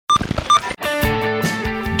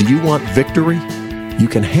Do you want victory? You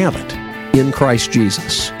can have it in Christ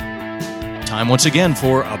Jesus. Time once again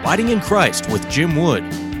for Abiding in Christ with Jim Wood.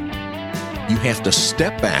 You have to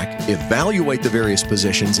step back, evaluate the various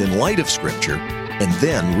positions in light of Scripture, and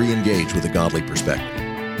then re-engage with a godly perspective.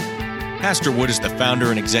 Pastor Wood is the founder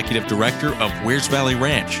and executive director of Wears Valley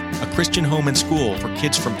Ranch, a Christian home and school for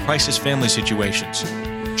kids from crisis family situations.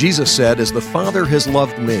 Jesus said, "As the Father has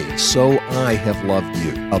loved me, so I have loved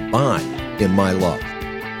you. Abide in my love."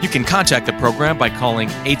 You can contact the program by calling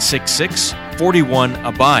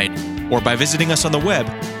 866-41-ABIDE or by visiting us on the web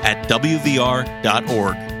at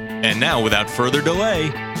wvr.org. And now, without further delay,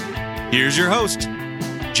 here's your host,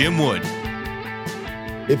 Jim Wood.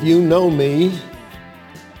 If you know me,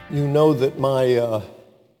 you know that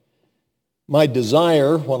my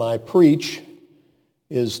desire when I preach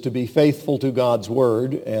is to be faithful to God's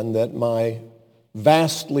Word, and that my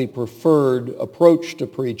vastly preferred approach to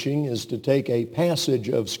preaching is to take a passage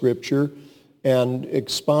of Scripture and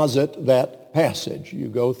exposit that passage. You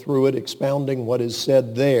go through it expounding what is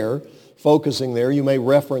said there, focusing there. You may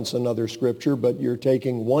reference another Scripture, but you're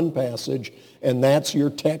taking one passage, and that's your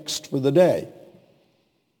text for the day.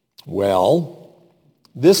 Well,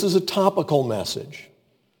 this is a topical message,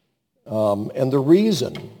 and the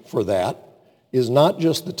reason for that is not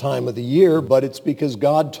just the time of the year, but it's because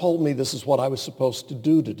God told me this is what I was supposed to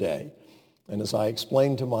do today. And as I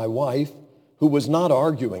explained to my wife, who was not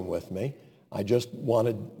arguing with me, I just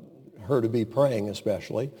wanted her to be praying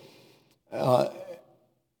especially, I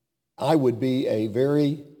would be a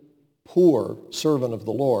very poor servant of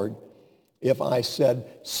the Lord if I said,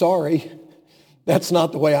 "Sorry, that's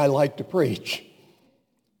not the way I like to preach."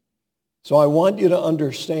 So I want you to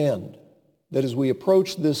understand that as we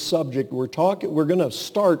approach this subject, we're going to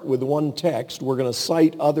start with one text. We're going to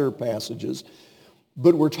cite other passages.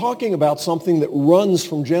 But we're talking about something that runs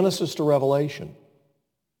from Genesis to Revelation.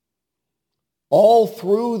 All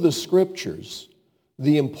through the Scriptures,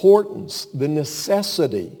 the importance, the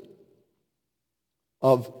necessity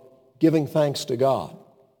of giving thanks to God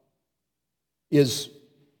is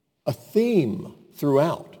a theme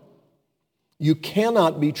throughout. You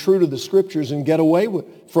cannot be true to the Scriptures and get away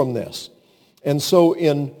from this. And so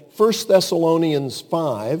in 1 Thessalonians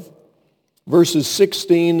 5, verses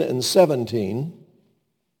 16 and 17,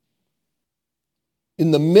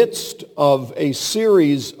 in the midst of a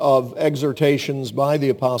series of exhortations by the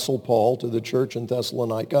Apostle Paul to the church in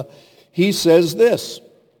Thessalonica, he says this,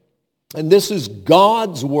 and this is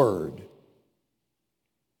God's word.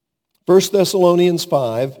 1 Thessalonians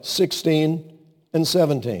 5, 16 and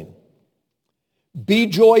 17. Be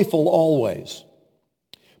joyful always.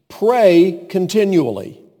 Pray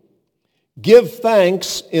continually. Give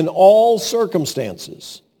thanks in all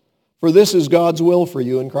circumstances, for this is God's will for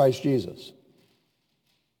you in Christ Jesus.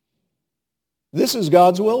 This is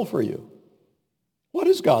God's will for you. What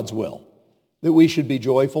is God's will? That we should be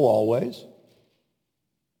joyful always?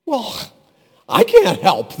 Well, I can't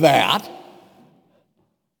help that.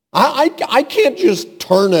 I can't just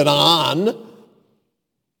turn it on.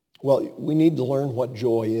 Well, we need to learn what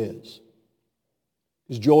joy is.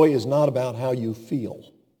 Because joy is not about how you feel.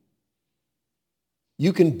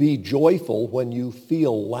 You can be joyful when you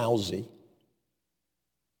feel lousy.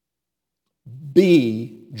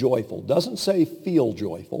 Be joyful. Doesn't say feel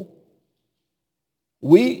joyful.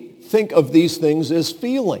 We think of these things as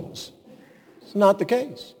feelings. It's not the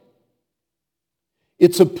case.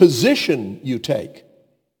 It's a position you take.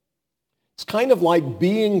 It's kind of like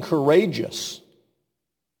being courageous.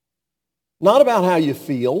 Not about how you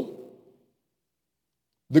feel.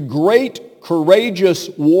 The great courageous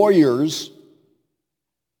warriors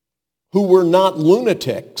who were not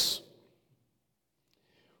lunatics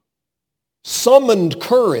summoned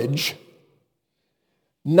courage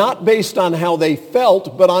not based on how they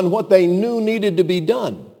felt, but on what they knew needed to be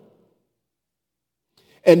done.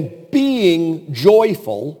 And being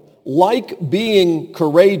joyful, like being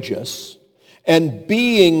courageous, and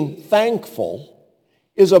being thankful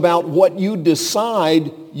is about what you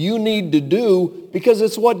decide you need to do because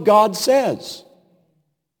it's what God says.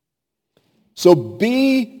 So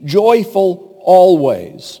be joyful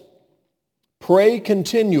always. Pray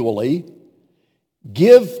continually.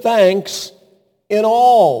 Give thanks in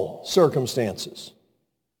all circumstances.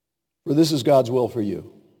 For this is God's will for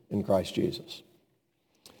you in Christ Jesus.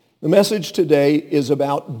 The message today is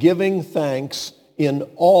about giving thanks in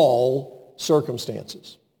all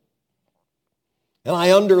circumstances. And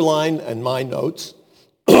I underline in my notes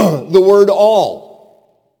the word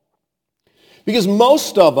all. Because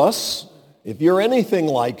most of us, if you're anything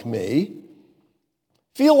like me,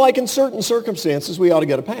 feel like in certain circumstances we ought to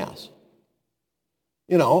get a pass.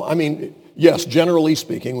 You know, I mean, yes, generally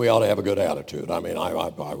speaking, we ought to have a good attitude. I mean, I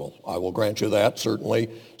will grant you that. Certainly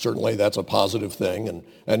that's a positive thing.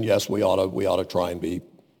 And yes, we ought to try and be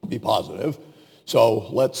positive. So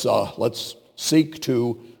let's seek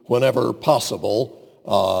to, whenever possible,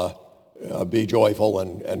 be joyful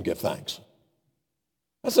and give thanks.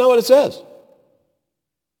 That's not what it says.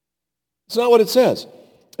 It's not what it says.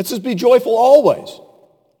 It says be joyful always.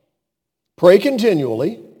 Pray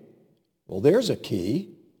continually. Well, there's a key.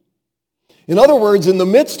 In other words, in the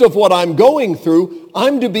midst of what I'm going through,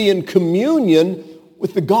 I'm to be in communion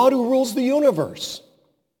with the God who rules the universe.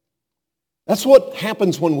 That's what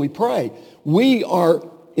happens when we pray. We are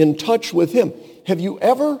in touch with him. Have you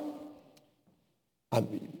ever,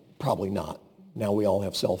 probably not, now we all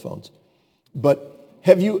have cell phones, but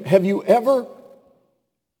have you ever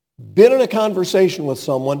been in a conversation with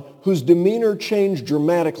someone whose demeanor changed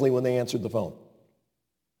dramatically when they answered the phone?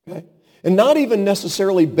 Okay? And not even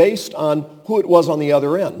necessarily based on who it was on the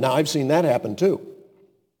other end. Now, I've seen that happen too.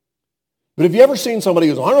 But have you ever seen somebody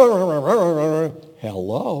who's,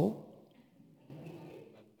 hello?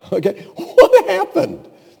 Okay, what happened?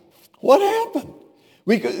 What happened?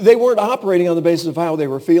 They weren't operating on the basis of how they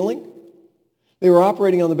were feeling. They were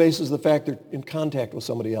operating on the basis of the fact they're in contact with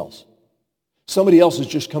somebody else. Somebody else has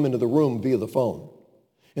just come into the room via the phone.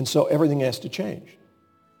 And so everything has to change.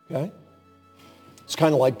 Okay? It's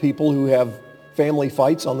kind of like people who have family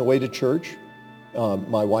fights on the way to church.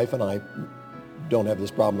 My wife and I don't have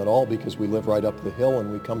this problem at all because we live right up the hill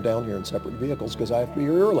and we come down here in separate vehicles because I have to be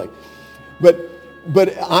here early.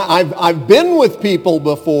 But I've been with people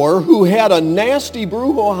before who had a nasty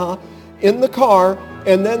brouhaha in the car,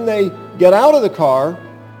 and then they get out of the car,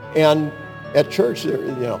 and at church,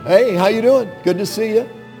 hey, how you doing? Good to see you.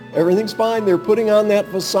 Everything's fine. They're putting on that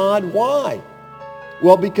facade. Why?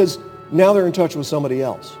 Well, because now they're in touch with somebody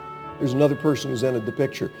else. There's another person who's entered the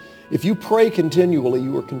picture. If you pray continually,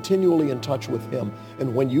 you are continually in touch with him.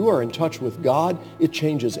 And when you are in touch with God, it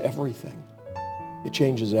changes everything. It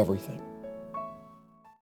changes everything.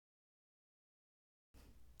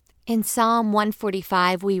 In Psalm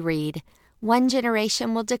 145 we read, "One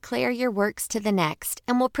generation will declare your works to the next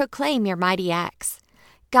and will proclaim your mighty acts."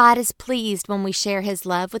 God is pleased when we share his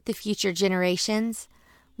love with the future generations.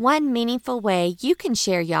 One meaningful way you can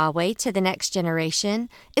share Yahweh to the next generation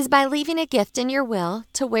is by leaving a gift in your will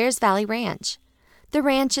to Wares Valley Ranch. The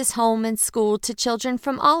ranch is home and school to children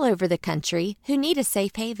from all over the country who need a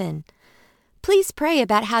safe haven. Please pray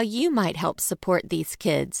about how you might help support these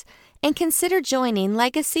kids and consider joining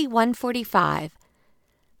Legacy 145.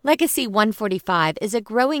 Legacy 145 is a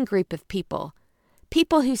growing group of people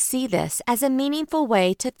who see this as a meaningful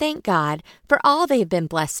way to thank God for all they have been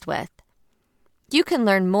blessed with. You can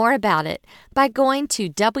learn more about it by going to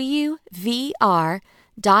wvr.org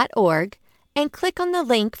and click on the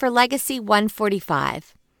link for Legacy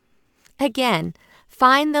 145. Again,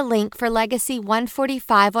 find the link for Legacy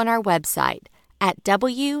 145 on our website at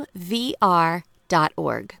wvr.org.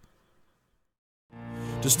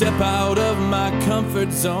 To step out of my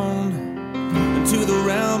comfort zone into the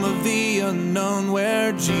realm of the unknown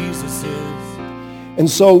where Jesus is. And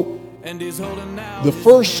so the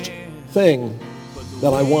first thing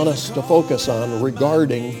that I want us to focus on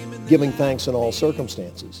regarding giving thanks in all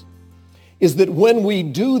circumstances is that when we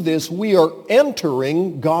do this, we are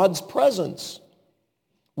entering God's presence.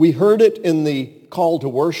 We heard it in the call to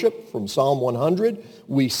worship from Psalm 100.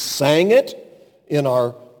 We sang it in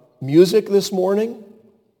our music this morning.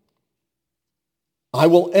 I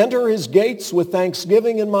will enter his gates with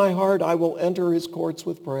thanksgiving in my heart. I will enter his courts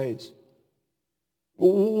with praise.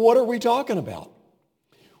 What are we talking about?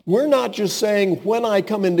 We're not just saying when I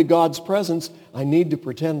come into God's presence, I need to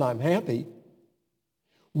pretend I'm happy.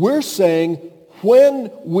 We're saying when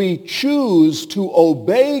we choose to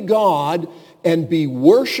obey God and be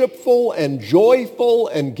worshipful and joyful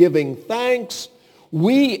and giving thanks,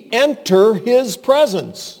 we enter his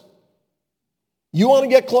presence. You want to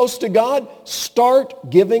get close to God? Start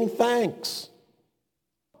giving thanks.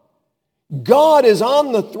 God is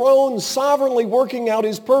on the throne, sovereignly working out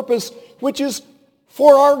his purpose, which is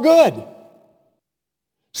for our good.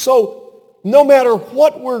 So no matter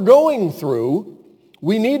what we're going through,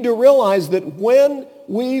 we need to realize that when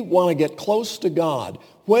we want to get close to God,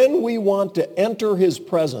 when we want to enter his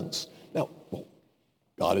presence, now,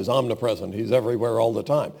 God is omnipresent. He's everywhere all the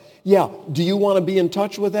time. Yeah, do you want to be in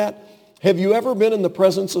touch with that? Have you ever been in the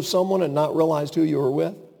presence of someone and not realized who you were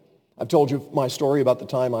with? I've told you my story about the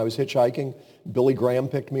time I was hitchhiking. Billy Graham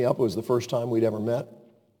picked me up. It was the first time we'd ever met.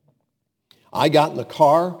 I got in the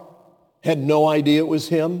car, had no idea it was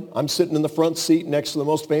him. I'm sitting in the front seat next to the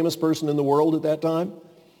most famous person in the world at that time.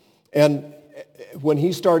 And when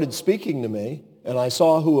he started speaking to me and I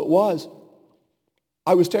saw who it was,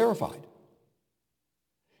 I was terrified.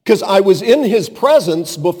 Because I was in his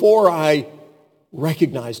presence before I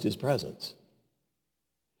recognized his presence.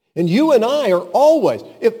 And you and I are always,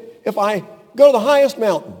 if I go to the highest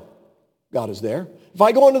mountain, God is there. If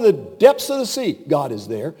I go into the depths of the sea, God is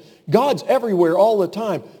there. God's everywhere all the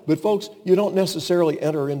time. But folks, you don't necessarily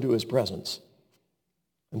enter into his presence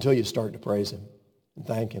until you start to praise him and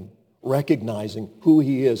thank him, recognizing who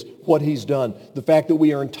he is, what he's done, the fact that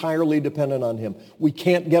we are entirely dependent on him. We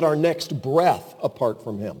can't get our next breath apart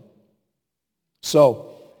from him. So,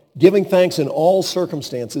 giving thanks in all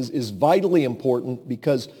circumstances is vitally important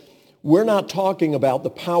because we're not talking about the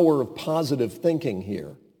power of positive thinking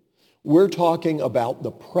here. We're talking about the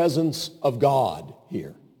presence of God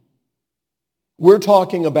here. We're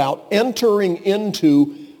talking about entering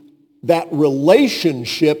into that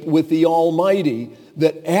relationship with the Almighty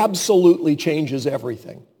that absolutely changes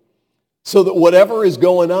everything. So that whatever is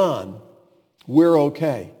going on, we're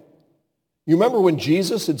okay. You remember when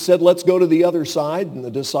Jesus had said, let's go to the other side, and the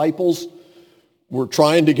disciples were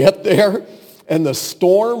trying to get there, and the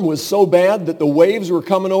storm was so bad that the waves were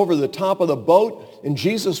coming over the top of the boat, and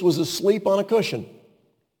Jesus was asleep on a cushion.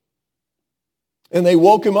 And they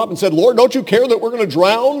woke him up and said, Lord, don't you care that we're going to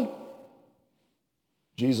drown?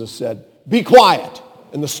 Jesus said, be quiet.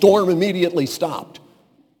 And the storm immediately stopped.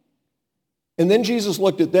 And then Jesus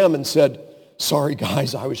looked at them and said, sorry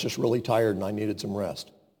guys, I was just really tired and I needed some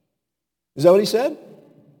rest. Is that what he said?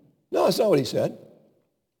 No, that's not what he said.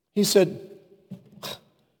 He said,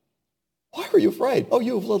 why are you afraid? Oh,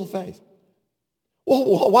 you have little faith.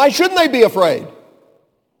 Well, why shouldn't they be afraid?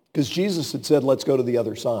 Because Jesus had said, let's go to the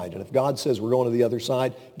other side. And if God says we're going to the other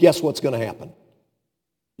side, guess what's going to happen?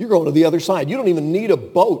 You're going to the other side. You don't even need a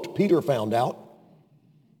boat, Peter found out.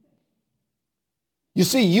 You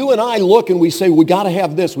see, you and I look and we say, we got to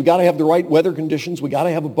have this. We got to have the right weather conditions. We got to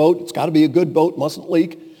have a boat. It's got to be a good boat, mustn't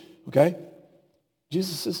leak. Okay?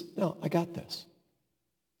 Jesus says, no, I got this.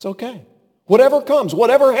 It's okay. Whatever comes,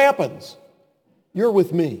 whatever happens, you're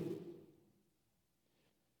with me.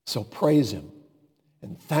 So praise him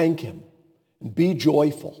and thank him and be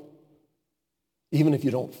joyful, even if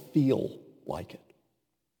you don't feel like it.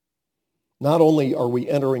 Not only are we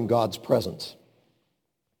entering God's presence,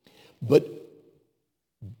 but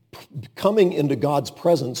coming into God's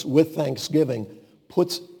presence with thanksgiving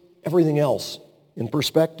puts everything else in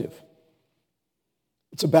perspective.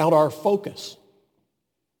 It's about our focus.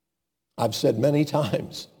 I've said many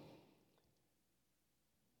times,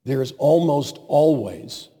 there's almost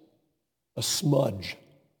always a smudge,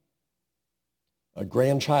 a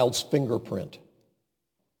grandchild's fingerprint,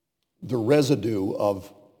 the residue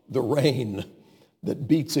of the rain that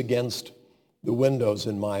beats against the windows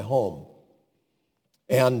in my home.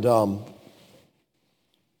 And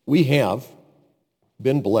we have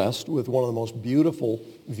been blessed with one of the most beautiful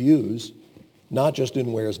views, not just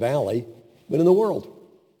in Wears Valley, but in the world.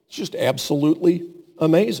 It's just absolutely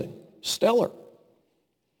amazing, stellar.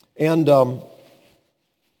 And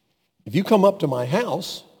if you come up to my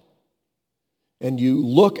house and you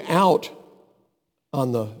look out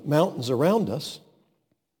on the mountains around us,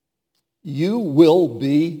 you will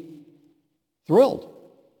be thrilled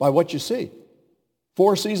by what you see.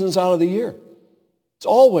 4 seasons out of the year. It's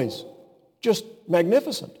always just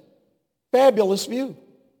magnificent, fabulous view.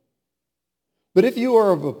 But if you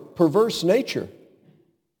are of a perverse nature,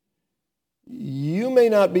 you may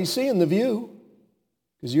not be seeing the view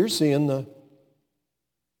because you're seeing the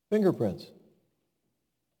fingerprints.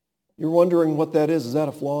 You're wondering what that is. Is that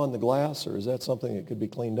a flaw in the glass or is that something that could be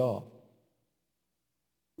cleaned off?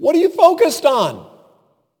 What are you focused on?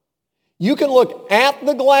 You can look at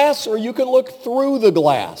the glass or you can look through the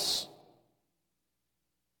glass.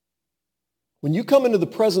 When you come into the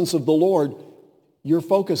presence of the Lord, your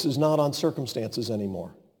focus is not on circumstances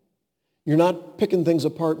anymore. You're not picking things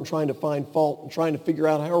apart and trying to find fault and trying to figure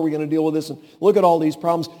out how are we going to deal with this and look at all these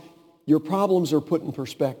problems. Your problems are put in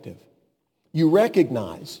perspective. You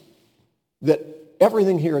recognize that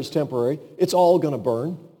everything here is temporary. It's all going to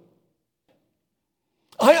burn.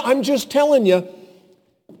 I'm just telling you,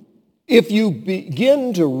 if you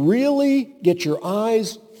begin to really get your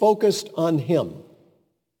eyes focused on him,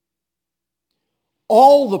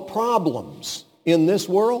 all the problems in this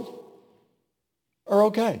world are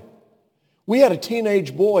okay. We had a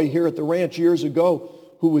teenage boy here at the ranch years ago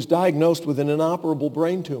who was diagnosed with an inoperable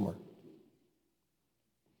brain tumor.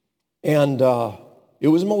 And it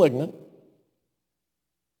was malignant.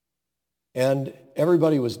 And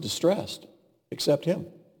everybody was distressed except him.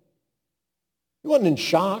 He wasn't in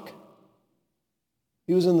shock.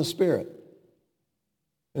 He was in the Spirit.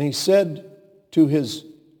 And he said to his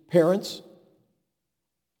parents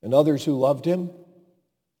and others who loved him,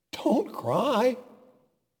 don't cry.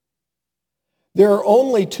 There are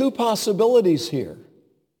only two possibilities here.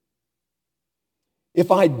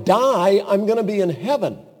 If I die, I'm going to be in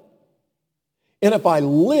heaven. And if I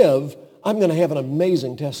live, I'm going to have an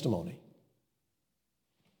amazing testimony.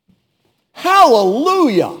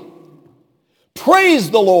 Hallelujah! Praise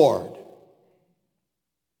the Lord!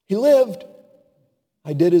 He lived.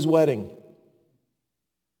 I did his wedding.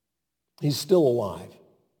 He's still alive.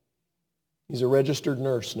 He's a registered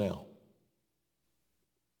nurse now.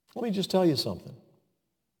 Let me just tell you something.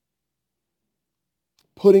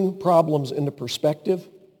 Putting problems into perspective,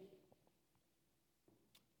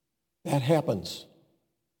 that happens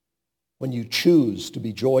when you choose to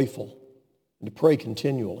be joyful and to pray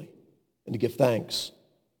continually and to give thanks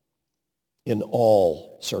in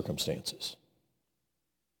all circumstances.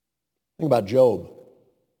 Think about Job.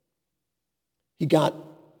 He got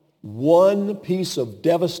one piece of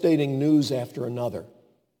devastating news after another.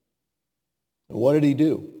 And what did he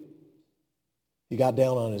do? He got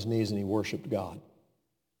down on his knees and he worshiped God.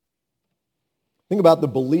 Think about the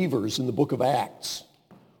believers in the book of Acts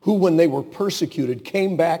who, when they were persecuted,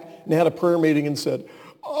 came back and had a prayer meeting and said,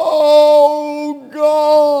 "Oh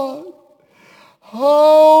God,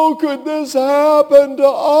 how could this happen to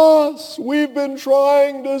us? We've been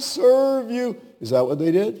trying to serve you." Is that what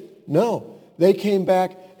they did? No. They came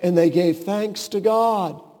back and they gave thanks to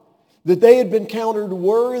God that they had been counted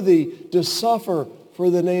worthy to suffer for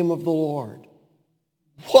the name of the Lord.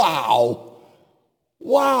 Wow!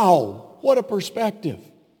 Wow! What a perspective.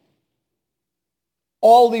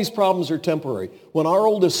 All these problems are temporary. When our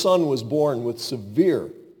oldest son was born with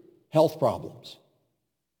severe health problems,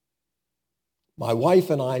 my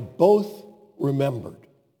wife and I both remembered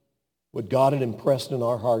what God had impressed in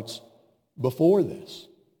our hearts before this.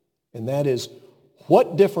 And that is,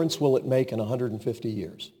 what difference will it make in 150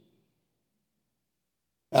 years?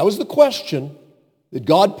 That was the question that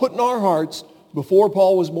God put in our hearts before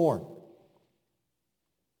Paul was born.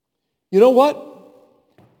 You know what?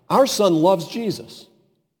 Our son loves Jesus.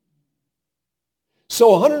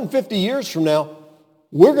 So 150 years from now,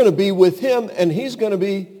 we're going to be with him and he's going to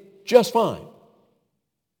be just fine.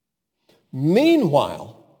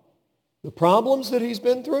 Meanwhile, the problems that he's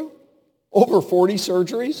been through, over 40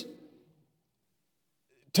 surgeries,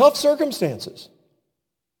 tough circumstances,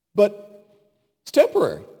 but it's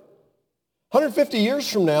temporary. 150 years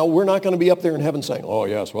from now, we're not going to be up there in heaven saying, "Oh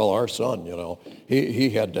yes, well, our son, he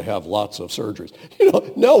had to have lots of surgeries."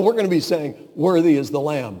 No, we're going to be saying, "Worthy is the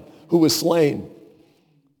Lamb who was slain."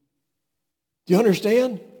 Do you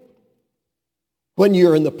understand? When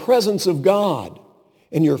you're in the presence of God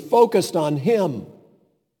and you're focused on him,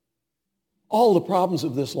 all the problems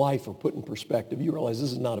of this life are put in perspective. You realize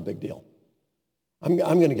this is not a big deal. I'm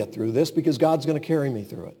going to get through this because God's going to carry me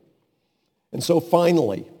through it. And so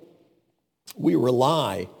finally, we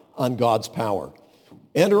rely on God's power.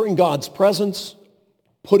 Entering God's presence,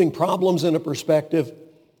 putting problems into perspective,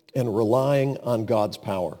 and relying on God's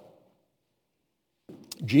power.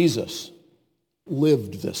 Jesus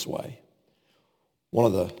lived this way. One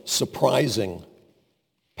of the surprising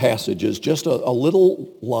passages, just a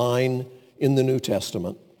little line in the New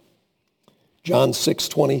Testament, John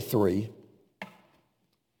 6:23.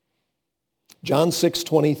 John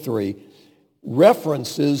 6:23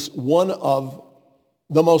 references one of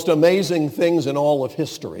the most amazing things in all of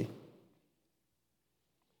history.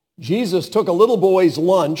 Jesus took a little boy's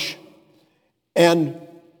lunch and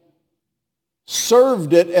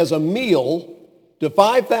served it as a meal to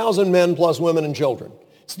 5,000 men plus women and children.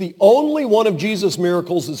 It's the only one of Jesus'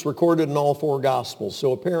 miracles that's recorded in all four Gospels,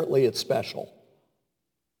 so apparently it's special.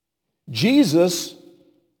 Jesus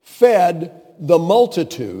fed the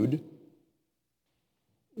multitude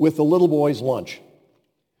with the little boy's lunch.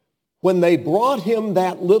 When they brought him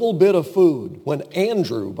that little bit of food, when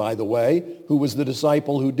Andrew, by the way, who was the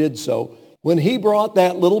disciple who did so, when he brought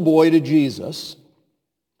that little boy to Jesus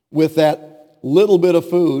with that little bit of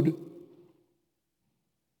food,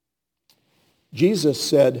 Jesus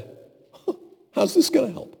said, "How's this going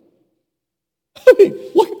to help?" I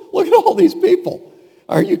mean, look at all these people.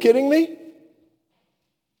 Are you kidding me?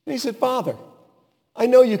 And he said, "Father, I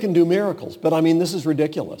know you can do miracles, but I mean, this is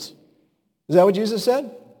ridiculous." Is that what Jesus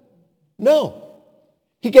said? No.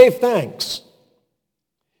 He gave thanks.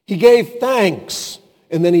 He gave thanks,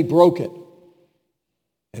 and then he broke it,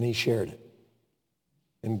 and he shared it.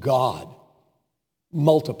 And God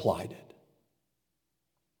multiplied it.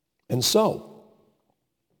 And so,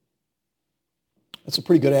 that's a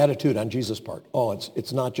pretty good attitude on Jesus' part. Oh,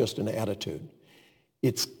 it's not just an attitude.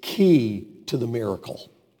 It's key to the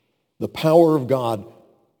miracle. The power of God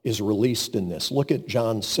is released in this. Look at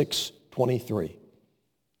John 6:23.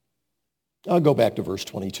 I'll go back to verse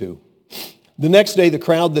 22. The next day, the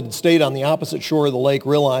crowd that had stayed on the opposite shore of the lake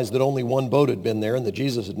realized that only one boat had been there and that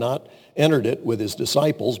Jesus had not entered it with his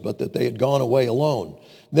disciples, but that they had gone away alone.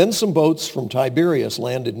 Then some boats from Tiberias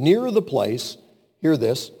landed near the place, hear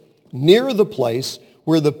this, near the place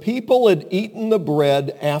where the people had eaten the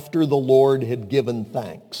bread after the Lord had given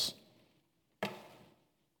thanks.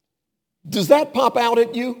 Does that pop out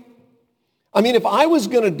at you? I mean, if I was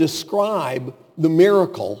going to describe the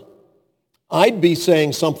miracle, I'd be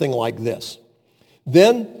saying something like this.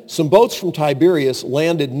 Then some boats from Tiberias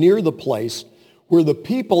landed near the place where the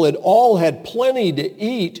people had all had plenty to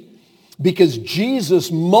eat because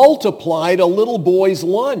Jesus multiplied a little boy's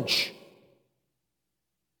lunch.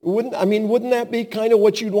 Wouldn't that be kind of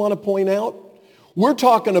what you'd want to point out? We're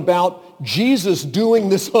talking about Jesus doing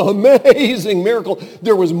this amazing miracle.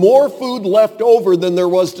 There was more food left over than there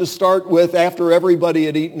was to start with after everybody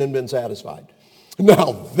had eaten and been satisfied.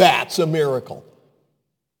 Now that's a miracle.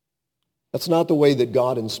 That's not the way that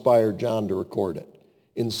God inspired John to record it.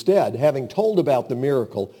 Instead, having told about the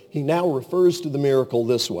miracle, he now refers to the miracle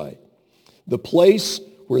this way. The place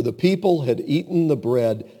where the people had eaten the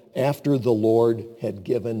bread after the Lord had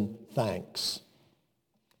given thanks.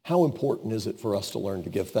 How important is it for us to learn to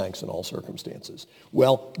give thanks in all circumstances?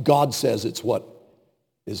 Well, God says it's what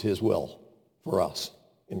is his will for us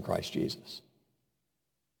in Christ Jesus.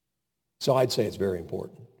 So I'd say it's very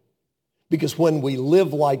important. Because when we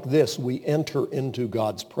live like this, we enter into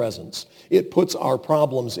God's presence. It puts our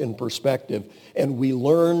problems in perspective, and we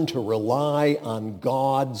learn to rely on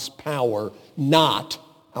God's power, not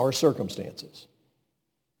our circumstances.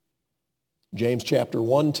 James chapter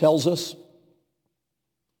 1 tells us,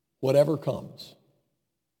 whatever comes,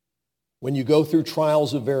 when you go through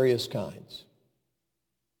trials of various kinds,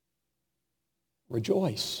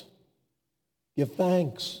 rejoice, give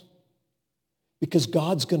thanks. Because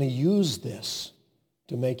God's going to use this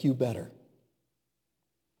to make you better.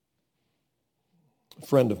 A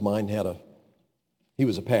friend of mine he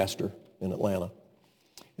was a pastor in Atlanta,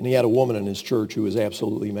 and he had a woman in his church who was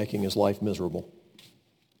absolutely making his life miserable.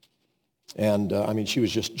 And she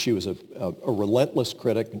was a relentless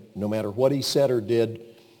critic. No matter what he said or did,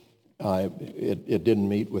 it didn't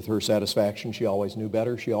meet with her satisfaction. She always knew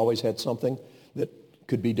better. She always had something that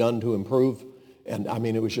could be done to improve. And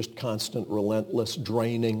it was just constant, relentless,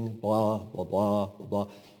 draining, blah, blah, blah, blah, blah.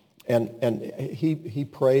 And he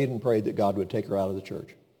prayed and prayed that God would take her out of the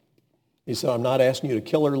church. He said, I'm not asking you to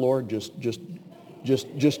kill her, Lord. Just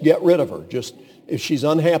get rid of her. Just, if she's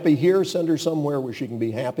unhappy here, send her somewhere where she can be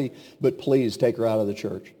happy. But please take her out of the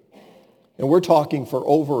church. And we're talking for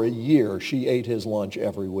over a year, she ate his lunch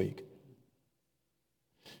every week.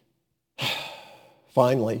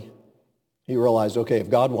 Finally, he realized, okay, if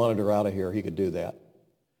God wanted her out of here, he could do that.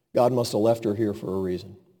 God must have left her here for a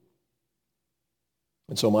reason.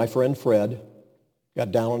 And so my friend Fred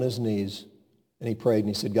got down on his knees and he prayed and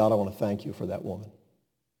he said, God, I want to thank you for that woman.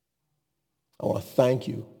 I want to thank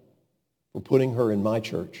you for putting her in my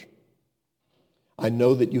church. I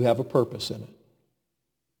know that you have a purpose in it.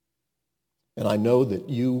 And I know that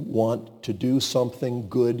you want to do something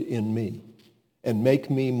good in me and make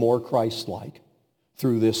me more Christ-like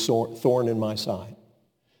through this thorn in my side.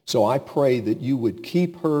 So I pray that you would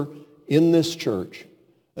keep her in this church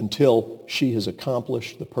until she has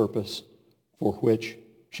accomplished the purpose for which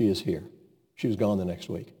she is here. She was gone the next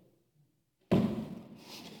week.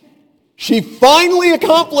 She finally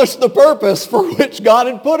accomplished the purpose for which God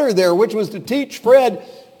had put her there, which was to teach Fred,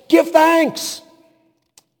 give thanks.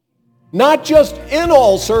 Not just in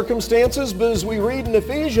all circumstances, but as we read in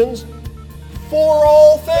Ephesians, for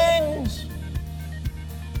all things.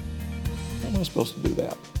 How am I supposed to do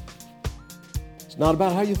that? It's not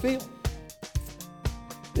about how you feel.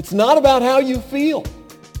 It's not about how you feel.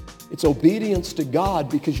 It's obedience to God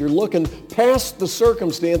because you're looking past the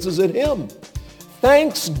circumstances at Him.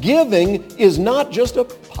 Thanksgiving is not just a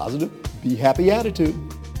positive, be happy attitude.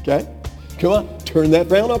 Okay? Come on, turn that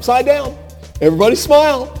frown upside down. Everybody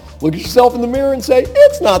smile. Look at yourself in the mirror and say,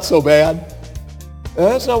 it's not so bad. And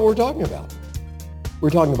that's not what we're talking about.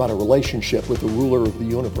 We're talking about a relationship with the ruler of the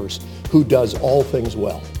universe who does all things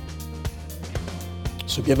well.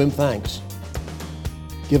 So give Him thanks.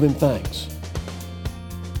 Give Him thanks.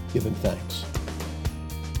 Give Him thanks.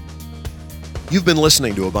 You've been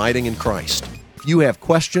listening to Abiding in Christ. If you have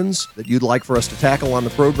questions that you'd like for us to tackle on the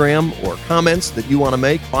program or comments that you want to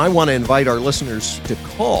make, I want to invite our listeners to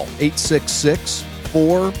call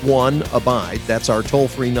 866-41-ABIDE. That's our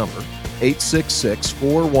toll-free number,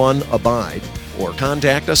 866-41-ABIDE. or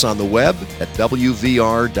contact us on the web at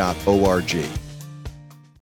wvr.org.